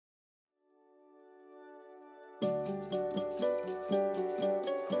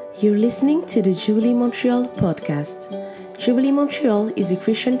You're listening to the Jubilee Montreal podcast. Jubilee Montreal is a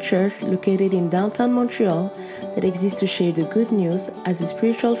Christian church located in downtown Montreal that exists to share the good news as a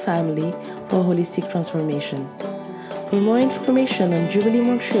spiritual family for holistic transformation. For more information on Jubilee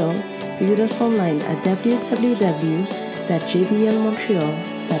Montreal, visit us online at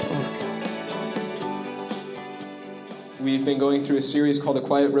www.jblmontreal.org. We've been going through a series called The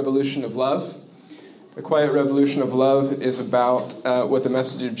Quiet Revolution of Love. The Quiet Revolution of Love is about what the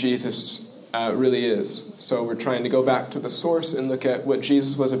message of Jesus really is. So we're trying to go back to the source and look at what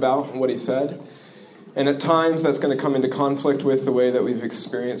Jesus was about and what he said. And at times that's going to come into conflict with the way that we've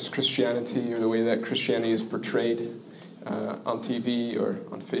experienced Christianity or the way that Christianity is portrayed on TV or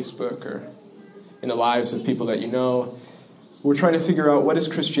on Facebook or in the lives of people that you know. We're trying to figure out what is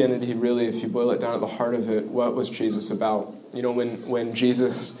Christianity really, if you boil it down at the heart of it, what was Jesus about? You know, when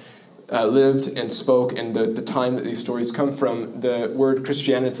Jesus lived and spoke, and the time that these stories come from, the word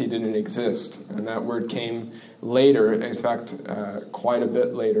Christianity didn't exist. And that word came later, in fact, quite a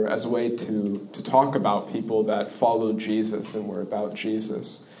bit later, as a way to talk about people that followed Jesus and were about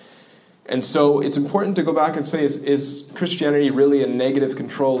Jesus. And so it's important to go back and say, is Christianity really a negative,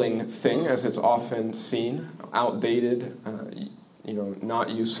 controlling thing, as it's often seen, outdated, not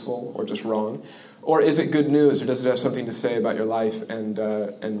useful, or just wrong? Or is it good news, or does it have something to say about your life,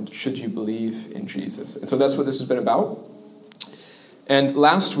 and should you believe in Jesus? And so that's what this has been about. And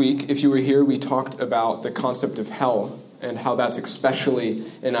last week, if you were here, we talked about the concept of hell, and how that's especially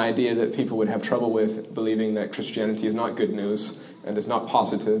an idea that people would have trouble with, believing that Christianity is not good news, and is not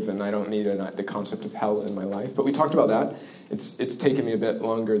positive, and I don't need the concept of hell in my life. But we talked about that. It's taken me a bit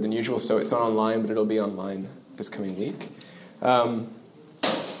longer than usual, so it's not online, but it'll be online this coming week.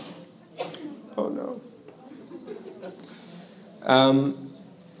 Oh, no.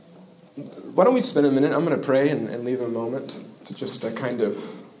 Why don't we spend a minute? I'm going to pray and leave a moment to just kind of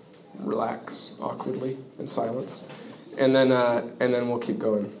relax awkwardly in silence. And then we'll keep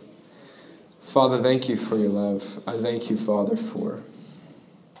going. Father, thank you for your love. I thank you, Father,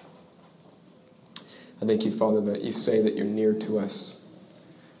 that you say that you're near to us,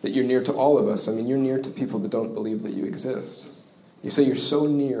 that you're near to all of us. I mean, you're near to people that don't believe that you exist. You say you're so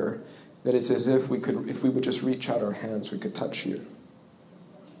near that it's as if if we would just reach out our hands, we could touch you.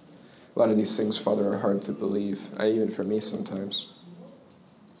 A lot of these things, Father, are hard to believe, even for me sometimes.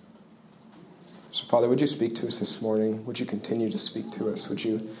 So, Father, would you speak to us this morning? Would you continue to speak to us? Would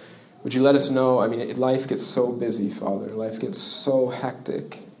you let us know? I mean, life gets so busy, Father. Life gets so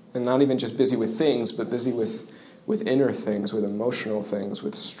hectic. And not even just busy with things, but busy with inner things, with emotional things,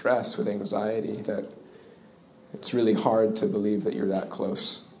 with stress, with anxiety, that it's really hard to believe that you're that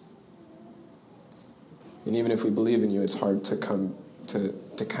close. And even if we believe in you, it's hard to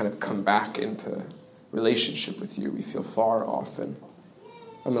kind of come back into relationship with you. We feel far off. And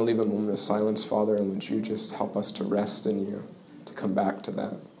I'm going to leave a moment of silence, Father, and would you just help us to rest in you, to come back to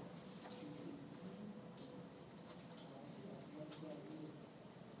that.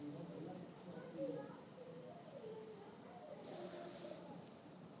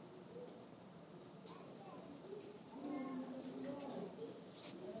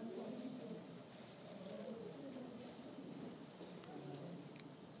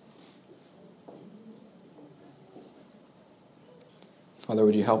 Father,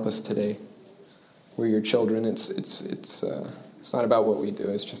 would you help us today? We're your children. It's not about what we do.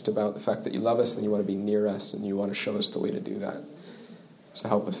 It's just about the fact that you love us and you want to be near us and you want to show us the way to do that. So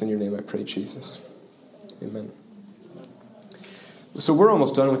help us in your name, I pray, Jesus. Amen. So we're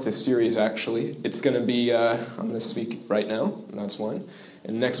almost done with this series, actually. It's going to be, I'm going to speak right now, and that's one.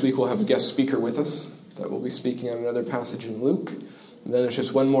 And next week we'll have a guest speaker with us that will be speaking on another passage in Luke. And then there's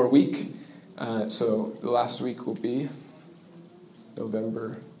just one more week. So the last week will be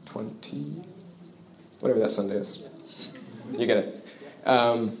November 20, whatever that Sunday is. You get it.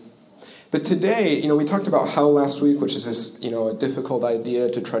 But today, we talked about hell last week, which is this, a difficult idea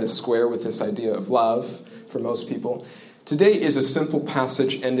to try to square with this idea of love for most people. Today is a simple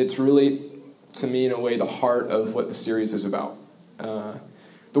passage, and it's really, to me, in a way, the heart of what the series is about.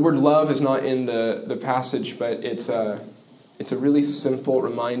 The word love is not in the passage, but it's a really simple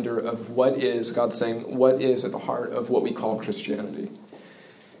reminder of what is, God's saying, what is at the heart of what we call Christianity.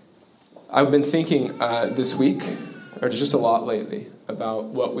 I've been thinking this week, or just a lot lately, about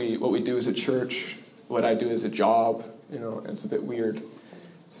what we do as a church, what I do as a job. It's a bit weird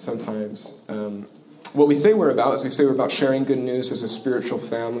sometimes. What we say we're about is we say we're about sharing good news as a spiritual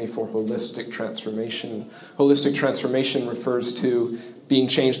family for holistic transformation. Holistic transformation refers to being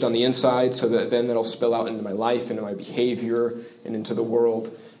changed on the inside so that then that'll spill out into my life, into my behavior, and into the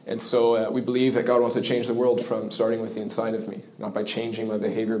world. And so we believe that God wants to change the world from starting with the inside of me, not by changing my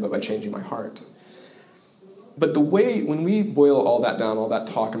behavior, but by changing my heart. But when we boil all that down, all that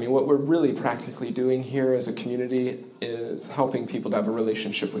talk, what we're really practically doing here as a community is helping people to have a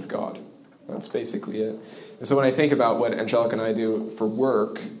relationship with God. That's basically it. And so when I think about what Angelica and I do for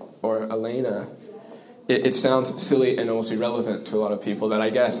work, or Elena, it sounds silly and almost irrelevant to a lot of people that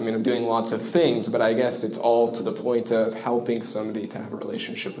I'm doing lots of things, but I guess it's all to the point of helping somebody to have a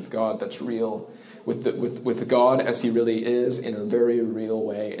relationship with God that's real, with God as he really is in a very real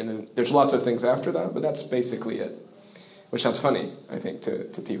way. And then there's lots of things after that, but that's basically it. Which sounds funny, I think,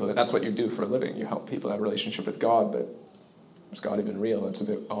 to people, that that's what you do for a living. You help people have a relationship with God, but is God even real? That's a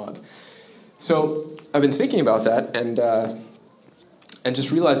bit odd. So I've been thinking about that, and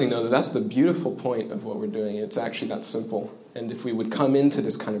just realizing, though, that that's the beautiful point of what we're doing. It's actually that simple. And if we would come into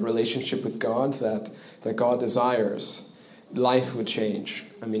this kind of relationship with God that God desires, life would change.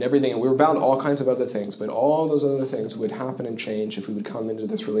 Everything, and we're about all kinds of other things, but all those other things would happen and change if we would come into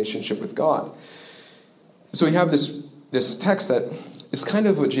this relationship with God. So we have this text that is kind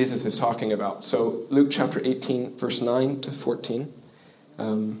of what Jesus is talking about. So Luke chapter 18, verse 9 to 14.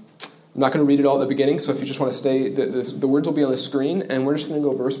 I'm not going to read it all at the beginning, so if you just want to stay, the words will be on the screen, and we're just going to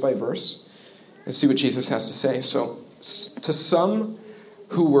go verse by verse and see what Jesus has to say. So, to some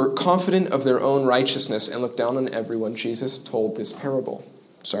who were confident of their own righteousness and looked down on everyone, Jesus told this parable.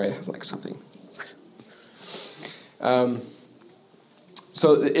 Sorry, I have something.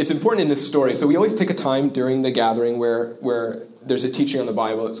 So it's important in this story. So we always take a time during the gathering where there's a teaching on the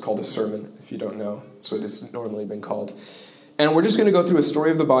Bible. It's called a sermon, if you don't know. That's what it's normally been called. And we're just going to go through a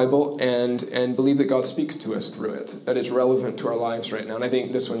story of the Bible and believe that God speaks to us through it, that it's relevant to our lives right now. And I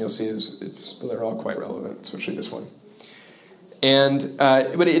think this one you'll see they're all quite relevant, especially this one. And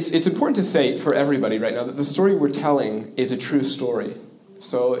but it's important to say for everybody right now that the story we're telling is a true story.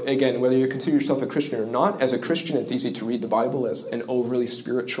 So again, whether you consider yourself a Christian or not, as a Christian, it's easy to read the Bible as an overly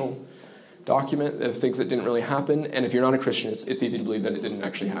spiritual document of things that didn't really happen. And if you're not a Christian, it's easy to believe that it didn't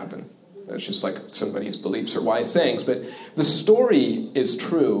actually happen. It's just like somebody's beliefs or wise sayings. But the story is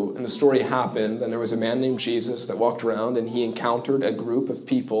true, and the story happened, and there was a man named Jesus that walked around, and he encountered a group of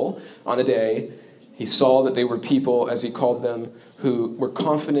people on a day. He saw that they were people, as he called them, who were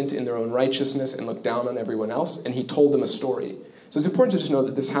confident in their own righteousness and looked down on everyone else, and he told them a story. So it's important to just know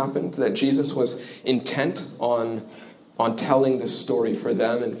that this happened, that Jesus was intent on telling this story for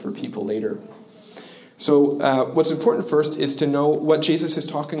them and for people later. So what's important first is to know what Jesus is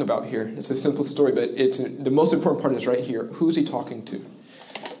talking about here. It's a simple story, but the most important part is right here. Who's he talking to?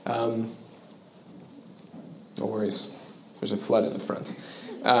 No worries. There's a flood in the front.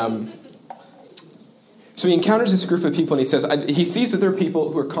 So he encounters this group of people, and he says, he sees that there are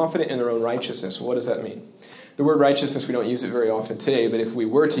people who are confident in their own righteousness. Well, what does that mean? The word righteousness, we don't use it very often today, but if we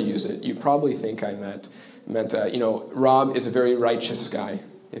were to use it, you'd probably think I meant Rob is a very righteous guy.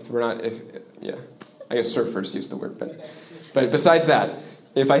 I guess surfers use the word, but besides that,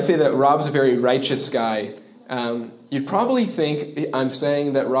 if I say that Rob's a very righteous guy, you'd probably think I'm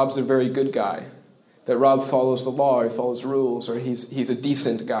saying that Rob's a very good guy, that Rob follows the law, or he follows rules, or he's a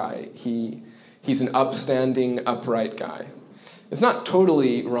decent guy, he's an upstanding, upright guy. It's not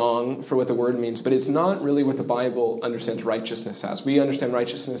totally wrong for what the word means, but it's not really what the Bible understands righteousness as. We understand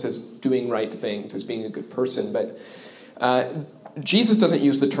righteousness as doing right things, as being a good person, but Jesus doesn't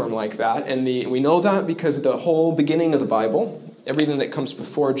use the term like that, and we know that because the whole beginning of the Bible, everything that comes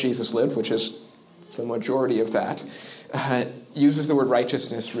before Jesus lived, which is the majority of that, uses the word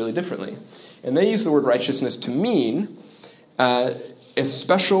righteousness really differently. And they use the word righteousness to mean a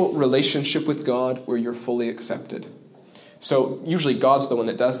special relationship with God where you're fully accepted. So usually God's the one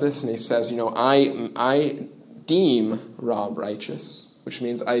that does this, and he says, I deem Rob righteous, which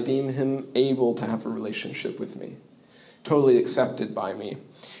means I deem him able to have a relationship with me, totally accepted by me.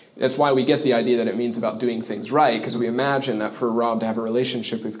 That's why we get the idea that it means about doing things right, because we imagine that for Rob to have a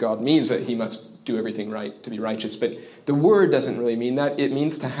relationship with God means that he must do everything right to be righteous. But the word doesn't really mean that. It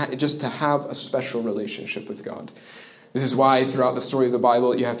means just to have a special relationship with God. This is why throughout the story of the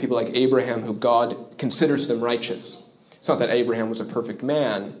Bible, you have people like Abraham who God considers them righteous. It's not that Abraham was a perfect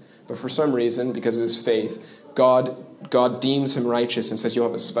man, but for some reason, because of his faith, God deems him righteous and says, you'll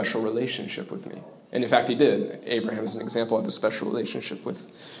have a special relationship with me. And in fact, he did. Abraham is an example of a special relationship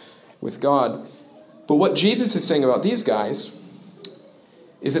with God. But what Jesus is saying about these guys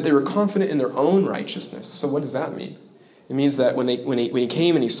is that they were confident in their own righteousness. So what does that mean? It means that when he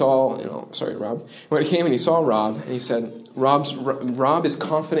came and he saw, Rob. When he came and he saw Rob, and he said, Rob is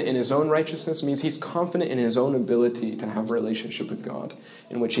confident in his own righteousness, means he's confident in his own ability to have a relationship with God,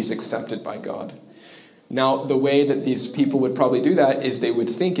 in which he's accepted by God. Now, the way that these people would probably do that is they would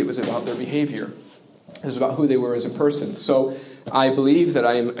think it was about their behavior. It was about who they were as a person. So I believe that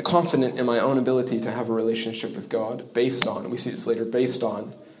I am confident in my own ability to have a relationship with God based on, we see this later, based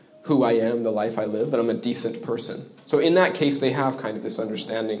on who I am, the life I live, that I'm a decent person. So in that case, they have kind of this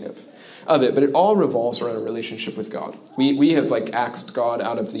understanding of it, but it all revolves around a relationship with God. We have axed God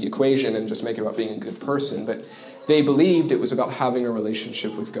out of the equation and just make it about being a good person, but they believed it was about having a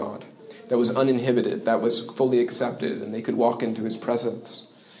relationship with God that was uninhibited, that was fully accepted, and they could walk into his presence.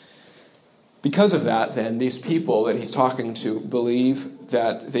 Because of that, then, these people that he's talking to believe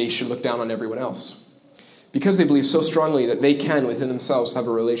that they should look down on everyone else. Because they believe so strongly that they can, within themselves, have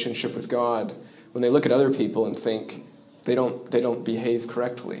a relationship with God, when they look at other people and think they don't behave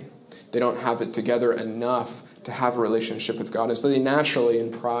correctly, they don't have it together enough to have a relationship with God, and so they naturally,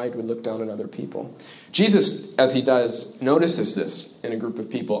 in pride, would look down on other people. Jesus, as he does, notices this in a group of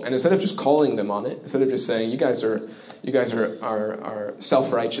people, and instead of just calling them on it, instead of just saying, you guys are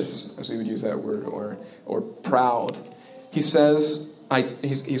self-righteous, as we would use that word, or proud, he says,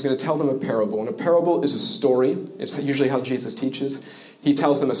 he's going to tell them a parable. And a parable is a story. It's usually how Jesus teaches. He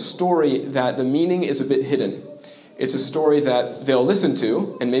tells them a story that the meaning is a bit hidden. It's a story that they'll listen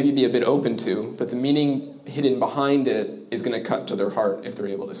to and maybe be a bit open to, but the meaning hidden behind it is going to cut to their heart if they're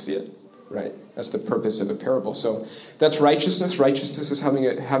able to see it. Right? That's the purpose of a parable. So that's righteousness. Righteousness is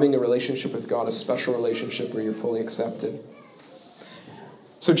having a relationship with God, a special relationship where you're fully accepted.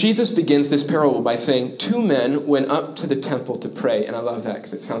 So Jesus begins this parable by saying, 2 men went up to the temple to pray. And I love that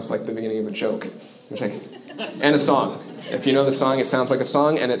because it sounds like the beginning of a joke. And a song. If you know the song, it sounds like a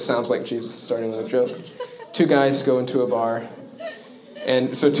song, and it sounds like Jesus starting with a joke. 2 guys go into a bar.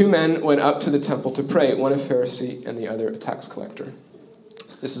 And so 2 men went up to the temple to pray, one a Pharisee and the other a tax collector.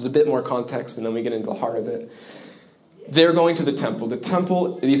 This is a bit more context, and then we get into the heart of it. They're going to the temple. The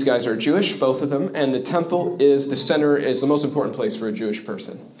temple, these guys are Jewish, both of them, and the temple is the most important place for a Jewish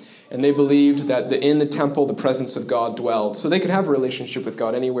person. And they believed that in the temple, the presence of God dwelled. So they could have a relationship with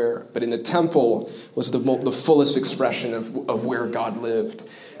God anywhere, but in the temple was the fullest expression of where God lived.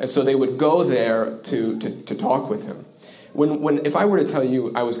 And so they would go there to talk with him. If I were to tell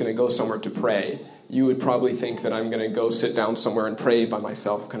you I was going to go somewhere to pray, you would probably think that I'm going to go sit down somewhere and pray by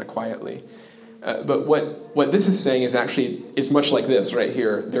myself kind of quietly. But what this is saying is actually, it's much like this right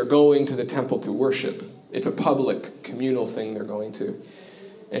here. They're going to the temple to worship. It's a public, communal thing they're going to.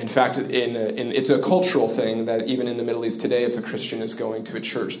 In fact, it's a cultural thing that even in the Middle East today, if a Christian is going to a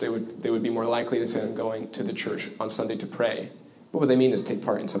church, they would be more likely to say, I'm going to the church on Sunday to pray. But what they mean is take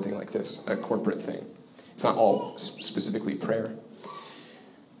part in something like this, a corporate thing. It's not all specifically prayer.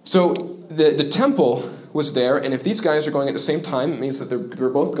 So the temple was there, and if these guys are going at the same time, it means that they're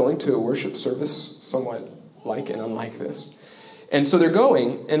both going to a worship service somewhat like and unlike this. And so they're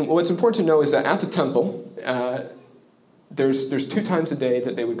going, and what's important to know is that at the temple, there's 2 times a day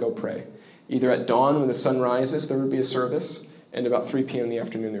that they would go pray. Either at dawn when the sun rises, there would be a service, and about 3 p.m. in the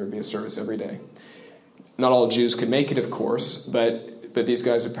afternoon, there would be a service every day. Not all Jews could make it, of course, but these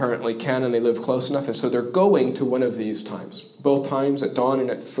guys apparently can, and they live close enough, and so they're going to one of these times. Both times, at dawn and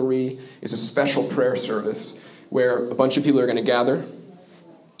at 3, is a special prayer service where a bunch of people are going to gather,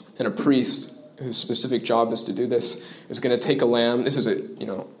 and a priest, whose specific job is to do this, is going to take a lamb. This is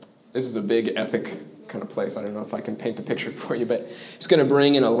a big, epic kind of place. I don't know if I can paint the picture for you, but he's going to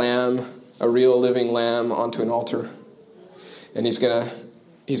bring in a lamb, a real living lamb, onto an altar, and he's going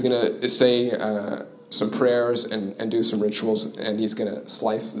to say some prayers and do some rituals, and he's going to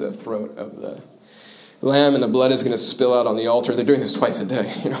slice the throat of the lamb, and the blood is going to spill out on the altar. They're doing this twice a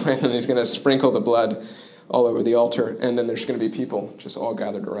day, and then he's going to sprinkle the blood all over the altar, and then there's going to be people just all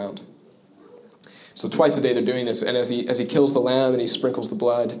gathered around. So twice a day they're doing this, and as he kills the lamb and he sprinkles the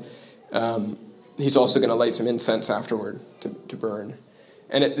blood, he's also going to light some incense afterward to burn.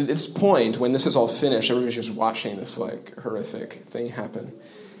 And at this point, when this is all finished, everybody's just watching this horrific thing happen.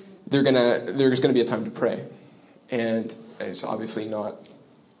 There's going to be a time to pray. And it's obviously not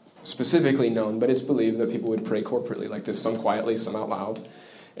specifically known, but it's believed that people would pray corporately like this, some quietly, some out loud.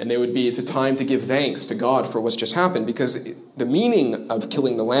 And it's a time to give thanks to God for what's just happened, because the meaning of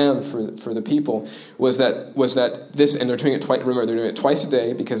killing the lamb for the people was that this, and they're doing it twice. Remember, they're doing it twice a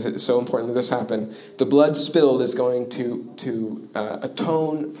day because it's so important that this happen. The blood spilled is going to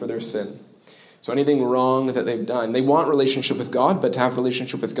atone for their sin. So anything wrong that they've done, they want relationship with God, but to have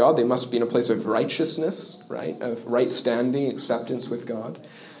relationship with God, they must be in a place of righteousness, right? Of right standing, acceptance with God.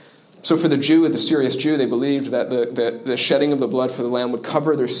 So for the serious Jew, they believed that the shedding of the blood for the lamb would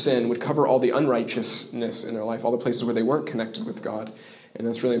cover their sin, would cover all the unrighteousness in their life, all the places where they weren't connected with God. And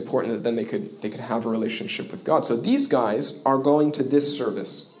that's really important that then they could have a relationship with God. So these guys are going to this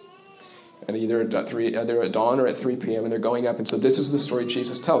service. and either at dawn or at 3 p.m., and they're going up. And so this is the story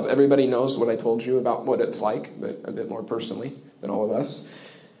Jesus tells. Everybody knows what I told you about what it's like, but a bit more personally than all of us.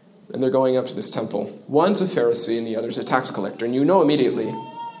 And they're going up to this temple. One's a Pharisee and the other's a tax collector. And you know immediately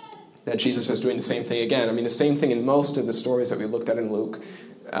that Jesus is doing the same thing again. I mean, the same thing in most of the stories that we looked at in Luke.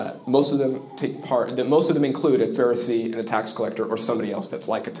 Most of them include a Pharisee and a tax collector or somebody else that's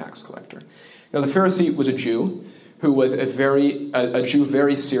like a tax collector. Now, the Pharisee was a Jew who was a Jew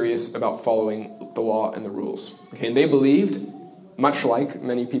very serious about following the law and the rules. Okay, and they believed, much like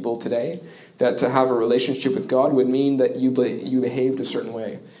many people today, that to have a relationship with God would mean that you behaved a certain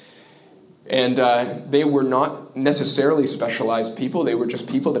way. And they were not necessarily specialized people. They were just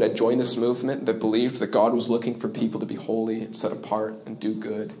people that had joined this movement that believed that God was looking for people to be holy and set apart and do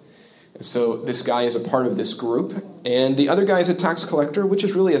good. And so this guy is a part of this group. And the other guy is a tax collector, which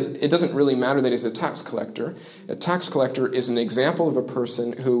is really, it doesn't really matter that he's a tax collector. A tax collector is an example of a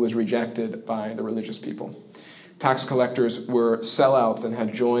person who was rejected by the religious people. Tax collectors were sellouts and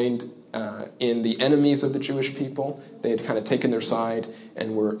had joined in the enemies of the Jewish people. They had kind of taken their side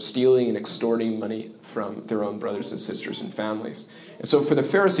and were stealing and extorting money from their own brothers and sisters and families. And so for the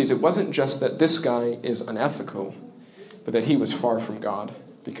Pharisees, it wasn't just that this guy is unethical, but that he was far from God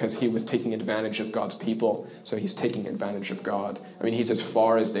because he was taking advantage of God's people, so he's taking advantage of God. I mean, he's as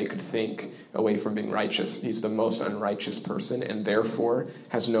far as they could think away from being righteous. He's the most unrighteous person and therefore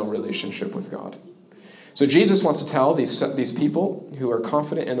has no relationship with God. So Jesus wants to tell these people who are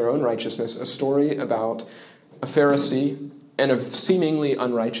confident in their own righteousness a story about a Pharisee and a seemingly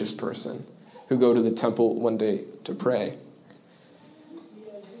unrighteous person who go to the temple one day to pray.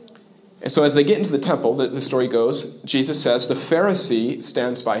 And so as they get into the temple, the story goes, Jesus says, the Pharisee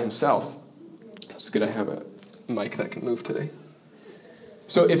stands by himself. It's good I have a mic that can move today.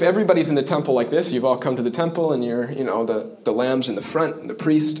 So if everybody's in the temple like this, you've all come to the temple and you're, the lamb's in the front and the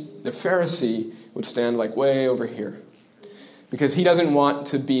priest, the Pharisee would stand like way over here because he doesn't want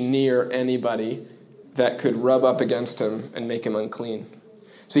to be near anybody that could rub up against him and make him unclean.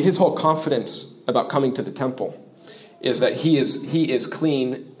 See, his whole confidence about coming to the temple is that he is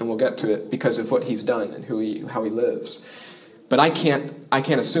clean, and we'll get to it, because of what he's done and how he lives. But I can't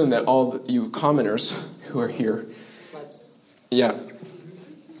assume that all you commoners who are here, yeah,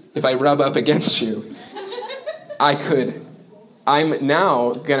 if I rub up against you, I'm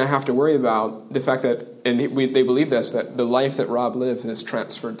now going to have to worry about the fact that, and they believe this, that the life that Rob lives is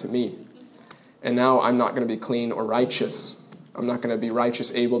transferred to me. And now I'm not going to be clean or righteous. I'm not going to be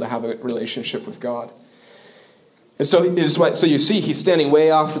righteous, able to have a relationship with God. And so you see, he's standing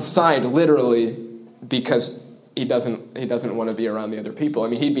way off to the side, literally, because he doesn't want to be around the other people. I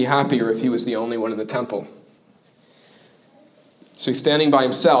mean, he'd be happier if he was the only one in the temple. So he's standing by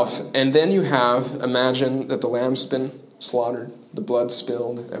himself, and then imagine that the lamb's been slaughtered, the blood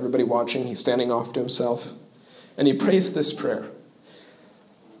spilled, everybody watching, he's standing off to himself, and he prays this prayer.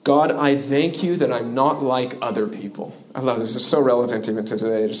 God, I thank you that I'm not like other people. I love this. This is so relevant even to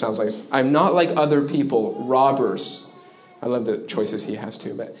today. It just sounds like, I'm not like other people, robbers. I love the choices he has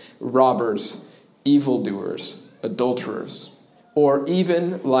too, but robbers, evildoers, adulterers, or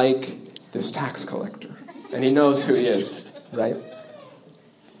even like this tax collector. And he knows who he is, right?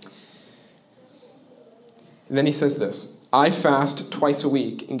 And then he says this, I fast twice a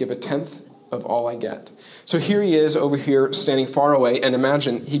week and give a tenth of all I get. So here he is over here standing far away, and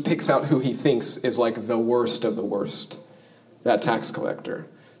imagine he picks out who he thinks is like the worst of the worst, that tax collector.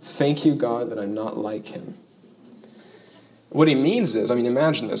 Thank you, God, that I'm not like him. What he means is,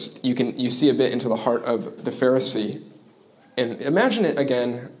 imagine this. You see a bit into the heart of the Pharisee, and imagine it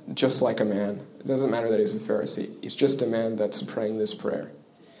again just like a man. It doesn't matter that he's a Pharisee. He's just a man that's praying this prayer.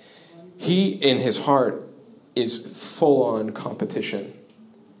 He, in his heart, is full-on competition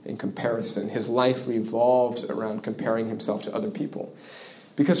and comparison. His life revolves around comparing himself to other people.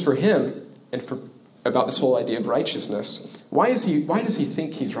 Because for him, and about this whole idea of righteousness, why does he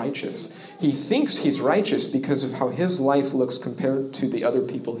think he's righteous? He thinks he's righteous because of how his life looks compared to the other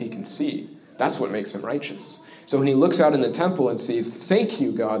people he can see. That's what makes him righteous. So when he looks out in the temple and sees, thank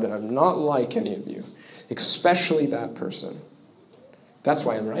you, God, that I'm not like any of you, especially that person. That's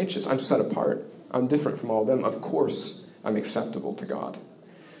why I'm righteous. I'm set apart. I'm different from all of them. Of course, I'm acceptable to God.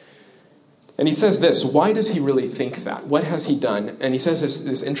 And he says this, why does he really think that? What has he done? And he says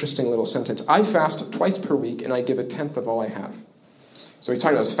this interesting little sentence, I fast twice per week and I give a tenth of all I have. So he's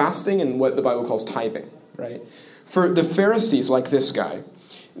talking about his fasting and what the Bible calls tithing, right? For the Pharisees, like this guy,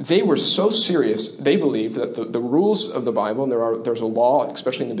 they were so serious, they believed that the rules of the Bible, and there's a law,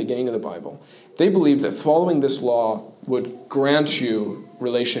 especially in the beginning of the Bible, they believed that following this law would grant you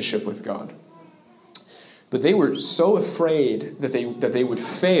relationship with God. But they were so afraid that they would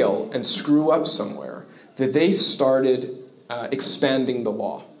fail and screw up somewhere that they started expanding the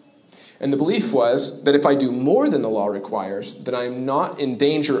law. And the belief was that if I do more than the law requires, that I'm not in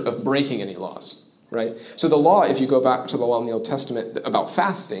danger of breaking any laws. Right? So the law, if you go back to the law in the Old Testament about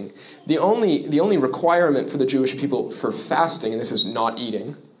fasting, the only requirement for the Jewish people for fasting, and this is not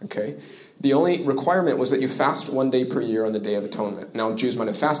eating, okay, the only requirement was that you fast 1 day per year on the Day of Atonement. Now, Jews might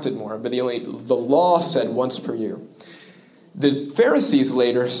have fasted more, but the law said once per year. The Pharisees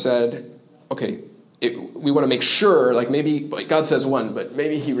later said, okay, we want to make sure, maybe God says 1, but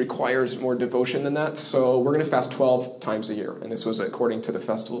maybe he requires more devotion than that, so we're going to fast 12 times a year. And this was according to the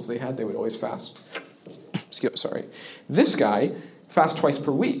festivals they had. They would always fast. This guy fasts twice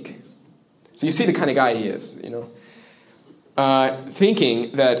per week. So you see the kind of guy he is,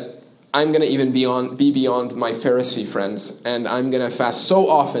 thinking that I'm going to even be beyond my Pharisee friends, and I'm going to fast so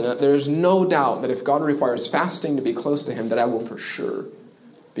often that there's no doubt that if God requires fasting to be close to him, that I will for sure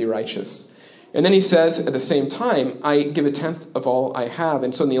be righteous. And then he says, at the same time, I give 1/10 of all I have.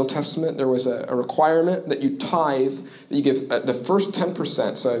 And so in the Old Testament, there was a requirement that you tithe, that you give the first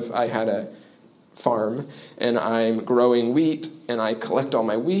 10%. So if I had a farm and I'm growing wheat and I collect all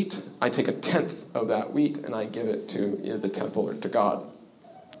my wheat, I take 1/10 of that wheat and I give it to the temple or to God.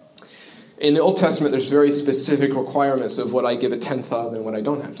 In the Old Testament, there's very specific requirements of what I give 1/10 of and what I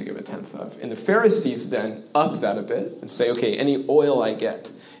don't have to give 1/10 of. And the Pharisees then up that a bit and say, okay, any oil I get,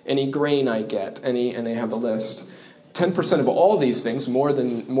 any grain I get, and they have a list. 10% of all these things, more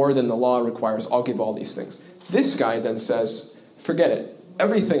than the law requires, I'll give all these things. This guy then says, forget it.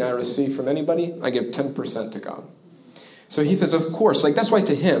 Everything I receive from anybody, I give 10% to God. So he says, of course, that's why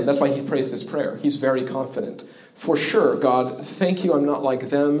to him, that's why he prays this prayer. He's very confident. For sure, God, thank you, I'm not like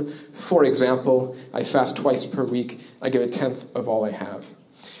them. For example, I fast twice per week. I give 1/10 of all I have.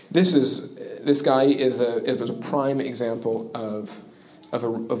 This guy is a prime example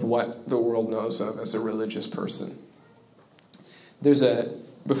of what the world knows of as a religious person.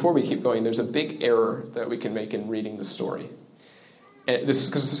 Before we keep going, there's a big error that we can make in reading the story. And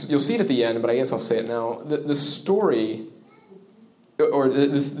because you'll see it at the end, but I guess I'll say it now. The story, or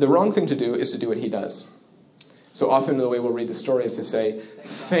the wrong thing to do is to do what he does. So often the way we'll read the story is to say,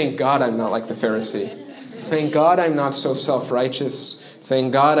 thank God I'm not like the Pharisee. Thank God I'm not so self-righteous.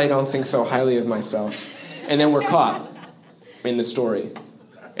 Thank God I don't think so highly of myself. And then we're caught in the story.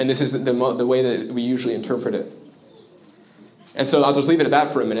 And this is the way that we usually interpret it. And so I'll just leave it at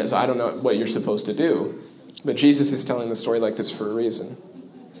that for a minute. So I don't know what you're supposed to do. But Jesus is telling the story like this for a reason.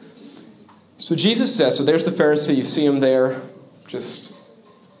 So Jesus says, so there's the Pharisee. You see him there, just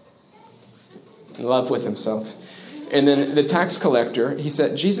in love with himself. And then the tax collector,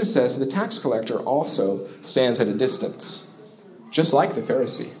 Jesus says, the tax collector also stands at a distance, just like the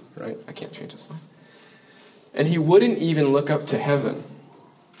Pharisee, right? I can't change this slide. And he wouldn't even look up to heaven.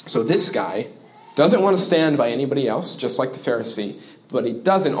 So this guy doesn't want to stand by anybody else, just like the Pharisee, but he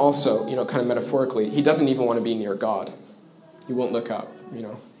doesn't also, kind of metaphorically, he doesn't even want to be near God. He won't look up,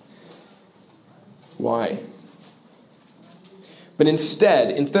 Why? But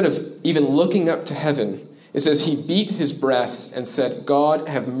instead of even looking up to heaven, it says he beat his breast and said, God,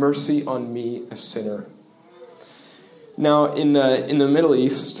 have mercy on me, a sinner. Now, in the Middle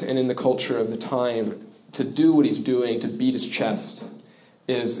East and in the culture of the time, to do what he's doing, to beat his chest,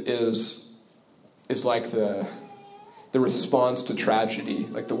 is like the response to tragedy,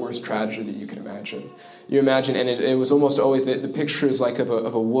 like the worst tragedy you can imagine. You imagine, and it was almost always, the picture is like of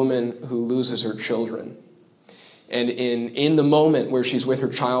a woman who loses her children. And in the moment where she's with her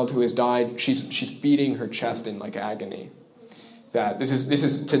child who has died, she's beating her chest in like agony. That this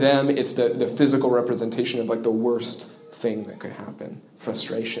is to them, it's the physical representation of like the worst thing that could happen.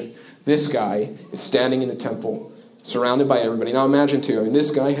 Frustration. This guy is standing in the temple, surrounded by everybody. Now imagine too, this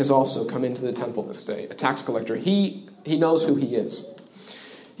guy has also come into the temple this day, a tax collector. He knows who he is.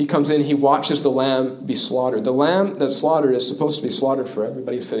 He comes in, he watches the lamb be slaughtered. The lamb that's slaughtered is supposed to be slaughtered for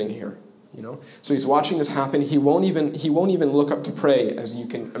everybody sitting here. So he's watching this happen. He won't even look up to pray, as you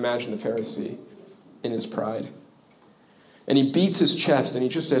can imagine the Pharisee in his pride. And he beats his chest and he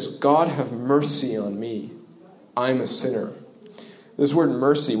just says, God, have mercy on me. I'm a sinner. This word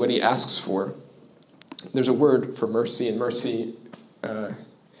mercy, what he asks for, there's a word for mercy, and mercy,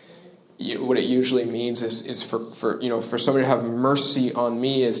 what it usually means is for somebody to have mercy on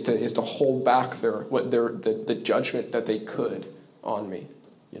me is to hold back the judgment that they could on me,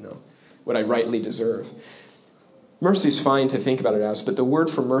 what I rightly deserve. Mercy's fine to think about it as, but the word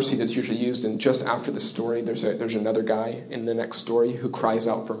for mercy that's usually used, and just after the story, there's another guy in the next story who cries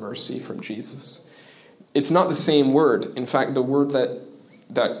out for mercy from Jesus. It's not the same word. In fact, the word that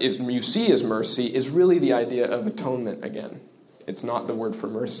you see as mercy is really the idea of atonement again. It's not the word for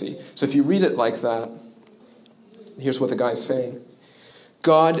mercy. So if you read it like that, here's what the guy's saying.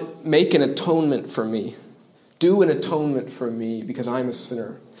 God, make an atonement for me. Do an atonement for me because I'm a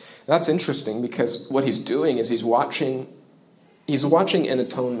sinner. That's interesting because what he's doing is he's watching an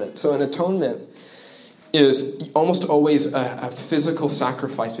atonement. So an atonement is almost always a physical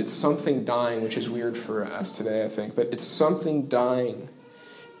sacrifice. It's something dying, which is weird for us today, I think. But it's something dying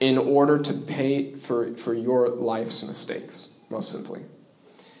in order to pay for your life's mistakes, most simply.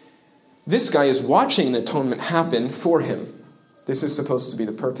 This guy is watching an atonement happen for him. This is supposed to be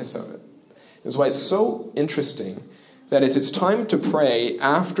the purpose of it. That's why it's so interesting that as it's time to pray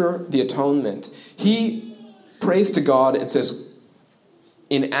after the atonement, he prays to God and says,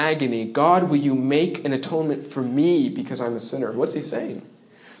 in agony, God, will you make an atonement for me because I'm a sinner? What's he saying?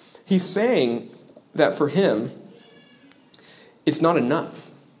 He's saying that for him, it's not enough.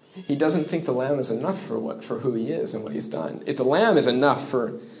 He doesn't think the lamb is enough for who he is and what he's done. If the lamb is enough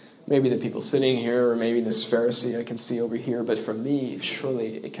for maybe the people sitting here or maybe this Pharisee I can see over here, but for me,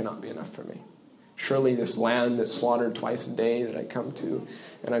 surely it cannot be enough for me. Surely this lamb that's slaughtered twice a day that I come to,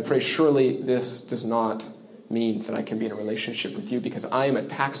 and I pray, surely this does not mean that I can be in a relationship with you because I am a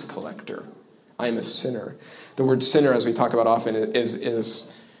tax collector. I am a sinner. The word sinner, as we talk about often,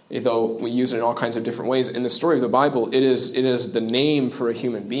 is though we use it in all kinds of different ways, in the story of the Bible, it is the name for a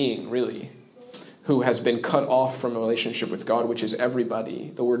human being, really, who has been cut off from a relationship with God, which is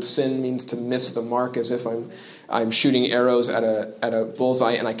everybody. The word sin means to miss the mark, as if I'm shooting arrows at a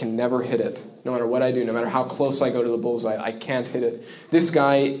bullseye and I can never hit it. No matter what I do, no matter how close I go to the bullseye, I can't hit it. This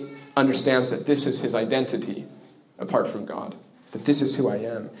guy understands that this is his identity apart from God, that this is who I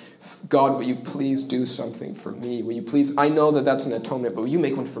am. God, will you please do something for me? Will you please, I know that that's an atonement, but will you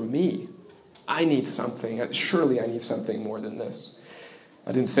make one for me? I need something. Surely I need something more than this.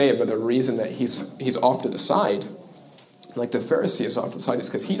 I didn't say it, but the reason that he's off to the side, like the Pharisee is off to the side, is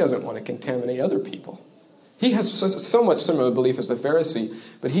because he doesn't want to contaminate other people. He has so much similar belief as the Pharisee,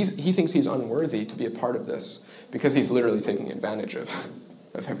 but he thinks he's unworthy to be a part of this because he's literally taking advantage of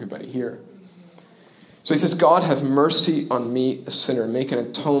everybody here. So he says, God, have mercy on me, a sinner. Make an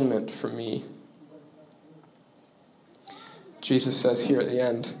atonement for me. Jesus says here at the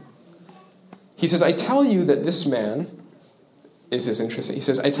end, he says, I tell you that this man, this is interesting. He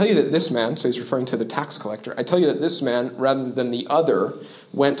says, I tell you that this man, so he's referring to the tax collector, I tell you that this man, rather than the other,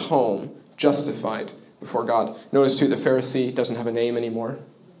 went home justified before God. Notice too, the Pharisee doesn't have a name anymore.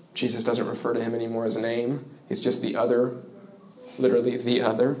 Jesus doesn't refer to him anymore as a name. He's just the other, literally the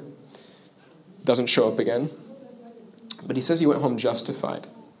other. Doesn't show up again. But he says he went home justified.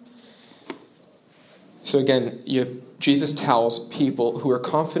 So again, Jesus tells people who are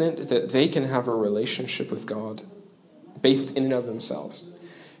confident that they can have a relationship with God based in and of themselves.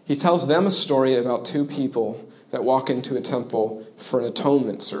 He tells them a story about two people that walk into a temple for an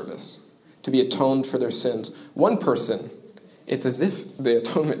atonement service, to be atoned for their sins. One person, it's as if the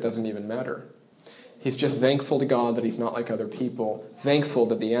atonement doesn't even matter. He's just thankful to God that he's not like other people, thankful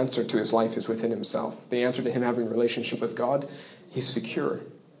that the answer to his life is within himself. The answer to him having a relationship with God, he's secure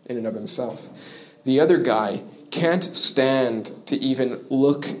in and of himself. The other guy can't stand to even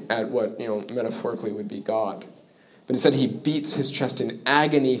look at what, metaphorically would be God. But instead he beats his chest in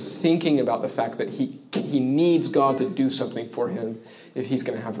agony, thinking about the fact that he needs God to do something for him if he's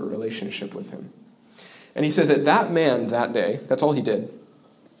going to have a relationship with him. And he says that man that day, that's all he did.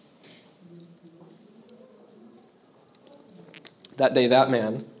 That day, that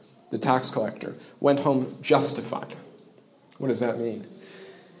man, the tax collector, went home justified. What does that mean?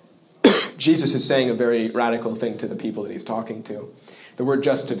 Jesus is saying a very radical thing to the people that he's talking to. The word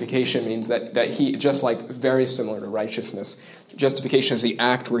justification means that he, just like very similar to righteousness, justification is the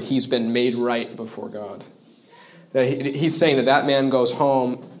act where he's been made right before God. He's saying that man goes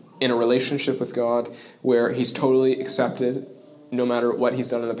home in a relationship with God where he's totally accepted, no matter what he's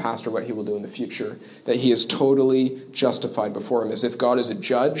done in the past or what he will do in the future, that he is totally justified before him. As if God is a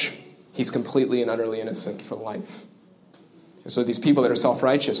judge, he's completely and utterly innocent for life. And so these people that are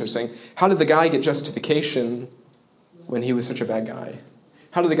self-righteous are saying, how did the guy get justification when he was such a bad guy?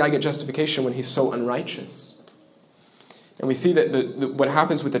 How did the guy get justification when he's so unrighteous? And we see that what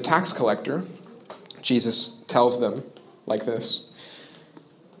happens with the tax collector, Jesus tells them like this.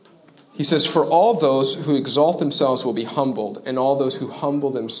 He says, for all those who exalt themselves will be humbled, and all those who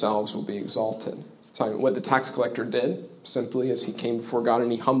humble themselves will be exalted. So what the tax collector did, simply, is he came before God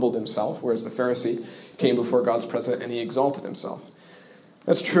and he humbled himself, whereas the Pharisee came before God's presence and he exalted himself.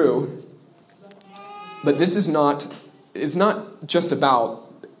 That's true. But this is not just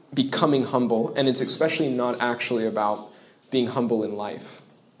about becoming humble, and it's especially not actually about being humble in life.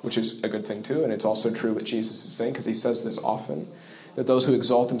 which is a good thing too, and it's also true what Jesus is saying, because he says this often, that those who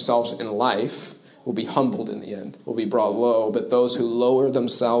exalt themselves in life will be humbled in the end, will be brought low, but those who lower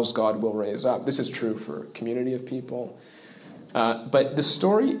themselves, God will raise up. This is true for a community of people. But the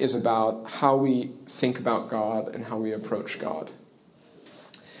story is about how we think about God and how we approach God.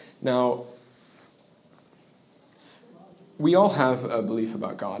 Now, we all have a belief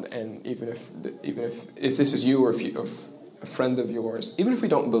about God, and even if this is you or if a friend of yours, even if we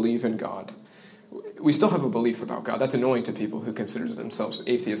don't believe in God, we still have a belief about God. That's annoying to people who consider themselves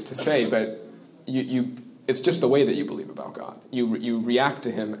atheists to say, but it's just the way that you believe about God. You react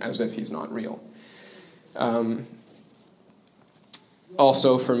to him as if he's not real.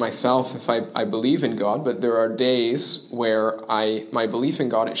 Also, for myself, if I believe in God, but there are days where my belief in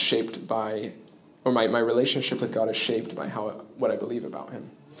God is shaped by, or my relationship with God is shaped by what I believe about him.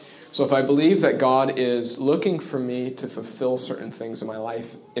 So if I believe that God is looking for me to fulfill certain things in my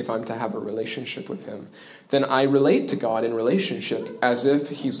life, if I'm to have a relationship with him, then I relate to God in relationship as if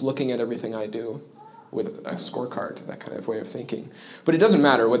he's looking at everything I do with a scorecard, that kind of way of thinking. But it doesn't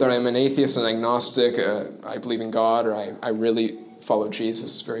matter whether I'm an atheist, an agnostic, I believe in God, or I really follow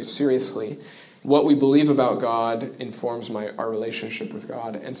Jesus very seriously. What we believe about God informs our relationship with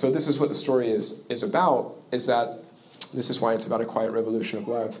God. And so this is what the story is about, is that this is why it's about a quiet revolution of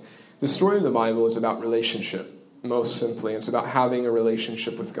love. The story of the Bible is about relationship, most simply. It's about having a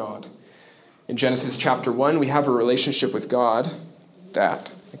relationship with God. In Genesis chapter 1, we have a relationship with God I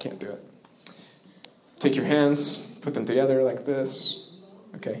can't do it. Take your hands, put them together like this.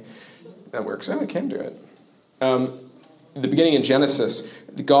 Okay, that works. I can do it. In the beginning in Genesis,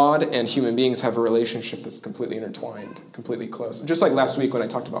 God and human beings have a relationship that's completely intertwined, completely close. Just like last week when I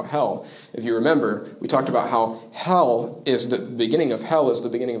talked about hell, if you remember, we talked about how the beginning of the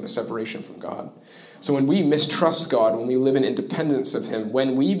beginning of the separation from God. So when we mistrust God, when we live in independence of him,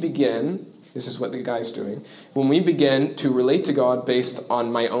 when we begin, this is what the guy's doing, when we begin to relate to God based on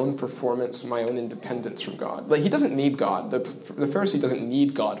my own performance, my own independence from God. But he doesn't need God. The Pharisee doesn't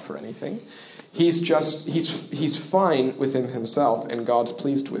need God for anything. He's fine with himself, and God's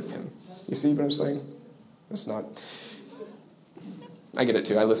pleased with him. You see what I'm saying? It's not. I get it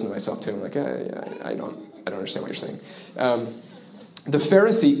too. I listen to myself too. I'm like, I don't understand what you're saying. The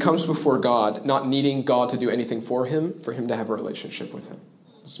Pharisee comes before God, not needing God to do anything for him to have a relationship with him.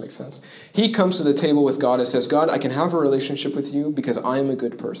 Does this make sense? He comes to the table with God and says, God, I can have a relationship with you because I am a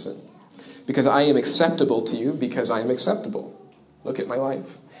good person. Because I am acceptable to you because I am acceptable. Look at my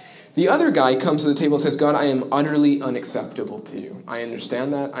life. The other guy comes to the table and says, God, I am utterly unacceptable to you. I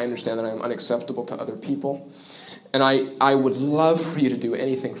understand that. I understand that I am unacceptable to other people. And I would love for you to do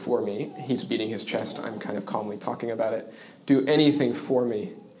anything for me. He's beating his chest. I'm kind of calmly talking about it. Do anything for me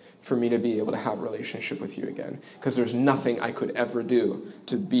to be able to have a relationship with you again. Because there's nothing I could ever do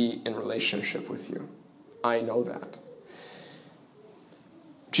to be in relationship with you. I know that.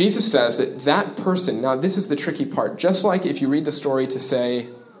 Jesus says that person, now this is the tricky part. Just like if you read the story to say,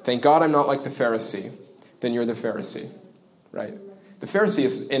 thank God I'm not like the Pharisee, then you're the Pharisee, right? The Pharisee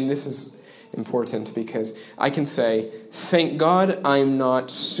is, and this is important because I can say, thank God I'm not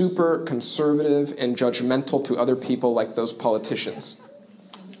super conservative and judgmental to other people like those politicians.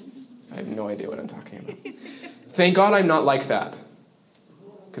 I have no idea what I'm talking about. Thank God I'm not like that,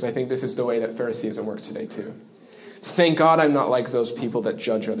 because I think this is the way that Phariseeism works today too. Thank God I'm not like those people that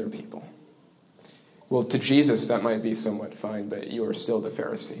judge other people. Well, to Jesus, that might be somewhat fine, but you are still the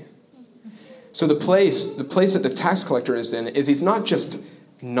Pharisee. So the place that the tax collector is in is he's not just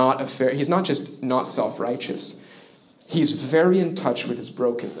not self-righteous. He's very in touch with his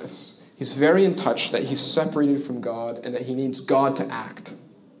brokenness. He's very in touch that he's separated from God and that he needs God to act.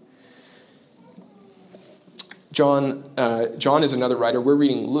 John is another writer. We're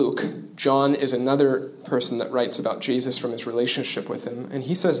reading Luke. John is another person that writes about Jesus from his relationship with him. And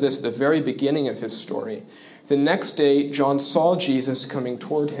he says this at the very beginning of his story. The next day, John saw Jesus coming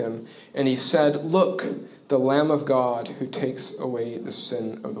toward him, and he said, "Look, the Lamb of God who takes away the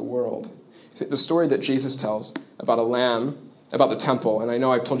sin of the world." The story that Jesus tells about a lamb, about the temple, and I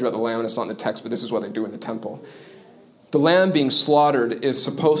know I've told you about the lamb and it's not in the text, but this is what they do in the temple. The lamb being slaughtered is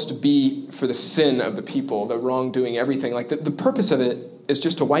supposed to be for the sin of the people, the wrongdoing, everything. Like the purpose of it is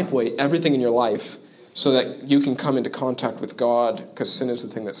just to wipe away everything in your life so that you can come into contact with God, because sin is the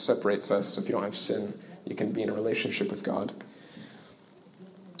thing that separates us. So if you don't have sin, you can be in a relationship with God.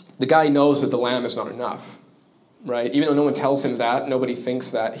 The guy knows that the lamb is not enough, right? Even though no one tells him that, nobody thinks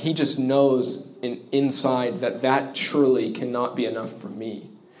that, he just knows inside that surely cannot be enough for me.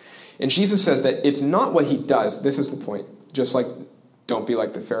 And Jesus says that it's not what he does. This is the point. Just like, don't be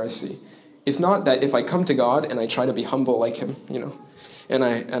like the Pharisee. it's not that if I come to God and I try to be humble like him, and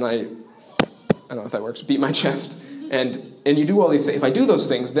I don't know if that works, beat my chest, and you do all these things. If I do those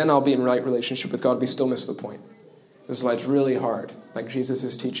things, then I'll be in right relationship with God. We still miss the point. This is why it's really hard. Like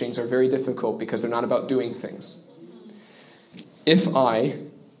Jesus' teachings are very difficult because they're not about doing things. If I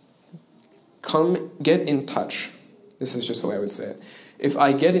get in touch, this is just the way I would say it. If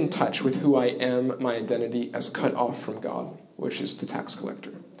I get in touch with who I am, my identity as cut off from God, which is the tax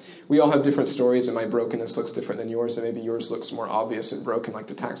collector. We all have different stories, and my brokenness looks different than yours, and maybe yours looks more obvious and broken like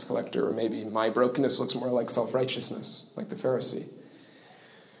the tax collector, or maybe my brokenness looks more like self-righteousness, like the Pharisee.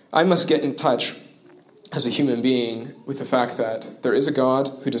 I must get in touch as a human being with the fact that there is a God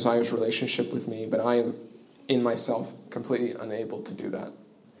who desires relationship with me, but I am in myself completely unable to do that.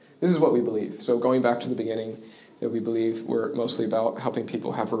 This is what we believe. So going back to the beginning, that we believe we're mostly about helping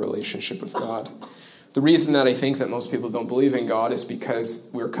people have a relationship with God. The reason that I think that most people don't believe in God is because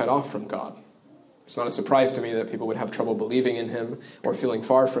we're cut off from God. It's not a surprise to me that people would have trouble believing in him or feeling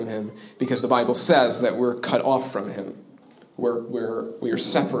far from him, because the Bible says that we're cut off from him. We are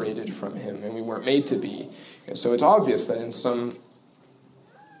separated from him, and we weren't made to be. And so it's obvious that in some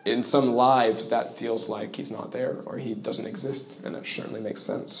lives that feels like he's not there or he doesn't exist, and that certainly makes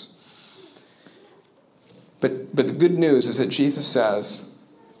sense. But the good news is that Jesus says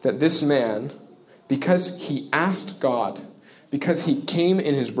that this man, because he asked God, because he came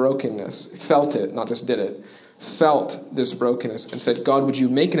in his brokenness, felt it, not just did it, felt this brokenness and said, God, would you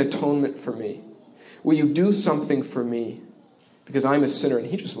make an atonement for me? Will you do something for me? Because I'm a sinner. And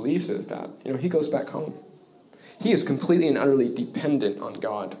he just leaves it at that. He goes back home. He is completely and utterly dependent on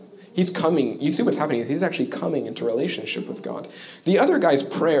God. He's coming. You see what's happening is he's actually coming into relationship with God. The other guy's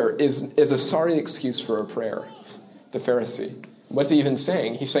prayer is a sorry excuse for a prayer, the Pharisee. What's he even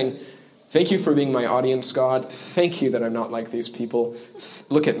saying? He's saying, thank you for being my audience, God. Thank you that I'm not like these people.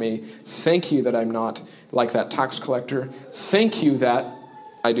 Look at me. Thank you that I'm not like that tax collector. Thank you that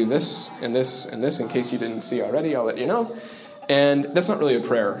I do this and this and this. In case you didn't see already, I'll let you know. And that's not really a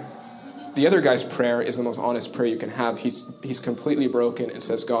prayer. The other guy's prayer is the most honest prayer you can have. He's completely broken and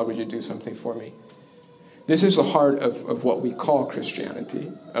says, God, would you do something for me? This is the heart of what we call Christianity,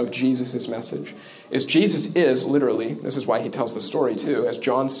 of Jesus' message. Jesus is literally, this is why he tells the story too, as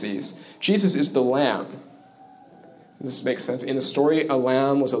John sees, Jesus is the lamb. This makes sense. In the story, a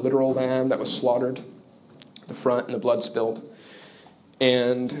lamb was a literal lamb that was slaughtered, the front and the blood spilled.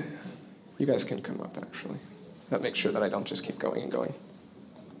 And you guys can come up, actually. That makes sure that I don't just keep going and going.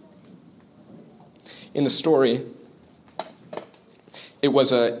 In the story, it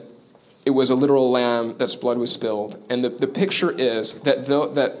was a literal lamb that's blood was spilled, and the picture is that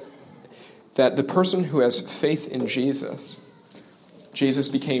the person who has faith in Jesus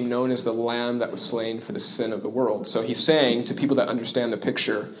became known as the lamb that was slain for the sin of the world. So he's saying to people that understand the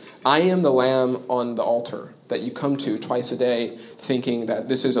picture, I am the lamb on the altar that you come to twice a day, thinking that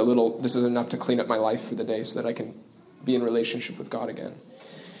this is enough to clean up my life for the day so that I can be in relationship with God again.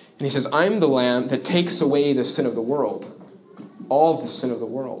 And he says, I'm the lamb that takes away the sin of the world, all the sin of the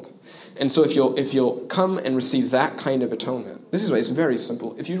world. And so if you'll come and receive that kind of atonement, this is why it's very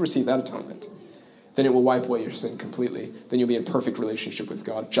simple. If you receive that atonement, then it will wipe away your sin completely. Then you'll be in perfect relationship with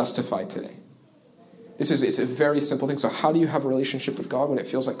God, justified today. It's a very simple thing. So how do you have a relationship with God when it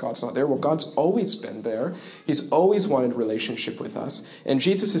feels like God's not there? Well, God's always been there. He's always wanted a relationship with us. And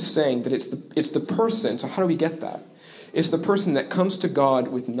Jesus is saying that it's the person. So how do we get that? It's the person that comes to God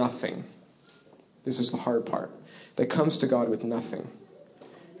with nothing. This is the hard part. That comes to God with nothing.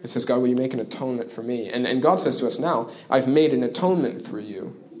 It says, God, will you make an atonement for me? And God says to us now, I've made an atonement for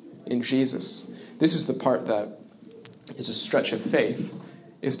you in Jesus. This is the part that is a stretch of faith,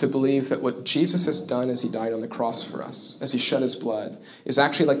 is to believe that what Jesus has done as he died on the cross for us, as he shed his blood, is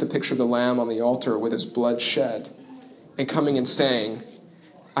actually like the picture of the lamb on the altar with his blood shed, and coming and saying,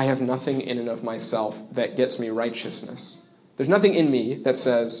 I have nothing in and of myself that gets me righteousness. There's nothing in me that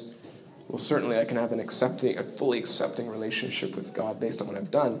says, well, certainly I can have a fully accepting relationship with God based on what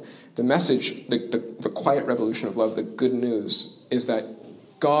I've done. The message, the quiet revolution of love, the good news, is that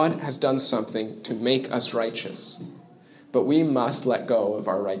God has done something to make us righteous. But we must let go of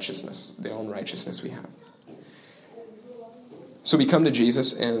our righteousness, the own righteousness we have. So we come to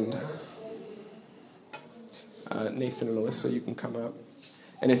Jesus, and Nathan and Melissa, you can come up.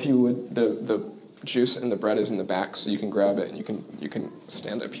 And if you would, the juice and the bread is in the back, so you can grab it and you can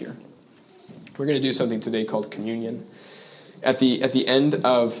stand up here. We're going to do something today called communion. At the end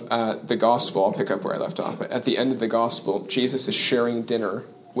of the gospel, I'll pick up where I left off, but at the end of the gospel, Jesus is sharing dinner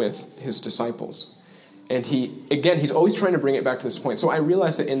with his disciples. And he's always trying to bring it back to this point. So I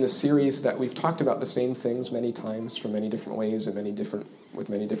realize that in the series that we've talked about the same things many times from many different ways and with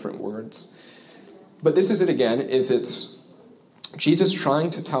many different words. But this is it again, it's Jesus trying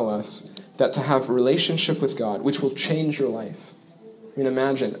to tell us that to have a relationship with God, which will change your life. I mean,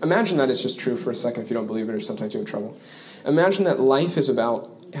 imagine that it's just true for a second if you don't believe it or sometimes you have trouble. Imagine that life is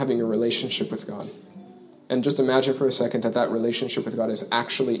about having a relationship with God. And just imagine for a second that relationship with God is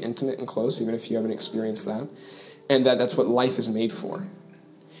actually intimate and close, even if you haven't experienced that. And that's what life is made for.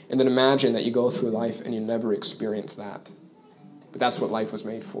 And then imagine that you go through life and you never experience that. But that's what life was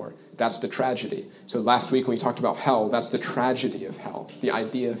made for. That's the tragedy. So last week when we talked about hell, that's the tragedy of hell. The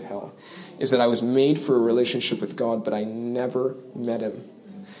idea of hell is that I was made for a relationship with God, but I never met him.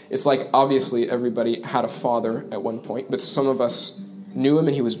 It's like, obviously, everybody had a father at one point, but some of us knew him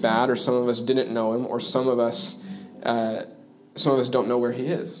and he was bad, or some of us didn't know him, or some of us don't know where he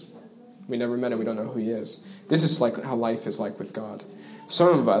is. We never met him, we don't know who he is. This is like how life is like with God. Some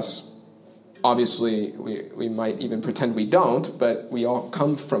of us, obviously, we might even pretend we don't, but we all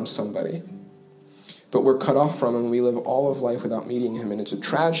come from somebody. But we're cut off from him, and we live all of life without meeting him. And it's a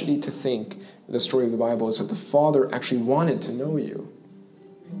tragedy to think, the story of the Bible is that the Father actually wanted to know you.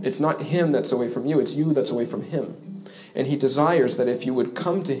 It's not him that's away from you, it's you that's away from him. And he desires that if you would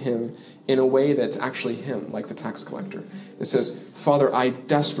come to him in a way that's actually him, like the tax collector. It says, Father, I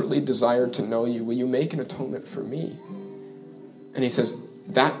desperately desire to know you. Will you make an atonement for me? And he says,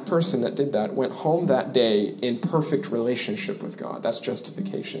 that person that did that went home that day in perfect relationship with God. That's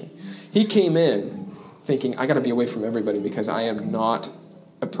justification. He came in thinking, I got to be away from everybody because I am not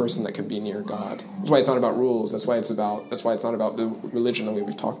a person that can be near God. That's why it's not about rules. That's why it's not about the religion the way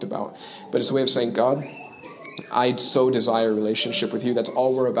we've talked about. But it's a way of saying, God, I so desire a relationship with you. That's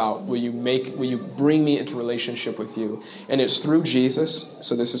all we're about. Will you bring me into relationship with you? And it's through Jesus.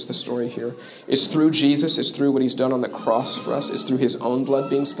 So this is the story here. It's through Jesus. It's through what he's done on the cross for us. It's through his own blood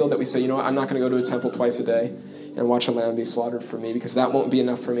being spilled that we say, you know what, I'm not going to go to a temple twice a day and watch a lamb be slaughtered for me because that won't be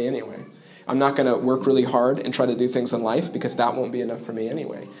enough for me anyway. I'm not going to work really hard and try to do things in life because that won't be enough for me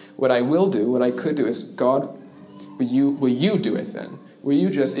anyway. What I could do is, God, will you do it then? Will you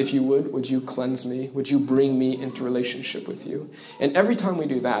just, if you would you cleanse me? Would you bring me into relationship with you? And every time we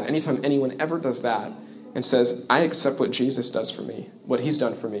do that, anytime anyone ever does that and says, I accept what Jesus does for me, what he's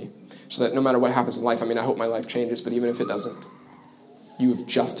done for me, so that no matter what happens in life, I hope my life changes, but even if it doesn't, you have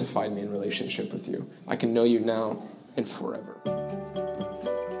justified me in relationship with you. I can know you now and forever.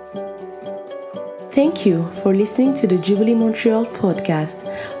 Thank you for listening to the Jubilee Montreal podcast.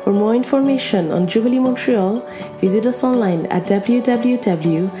 For more information on Jubilee Montreal, visit us online at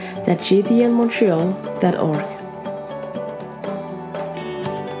www.jblmontreal.org.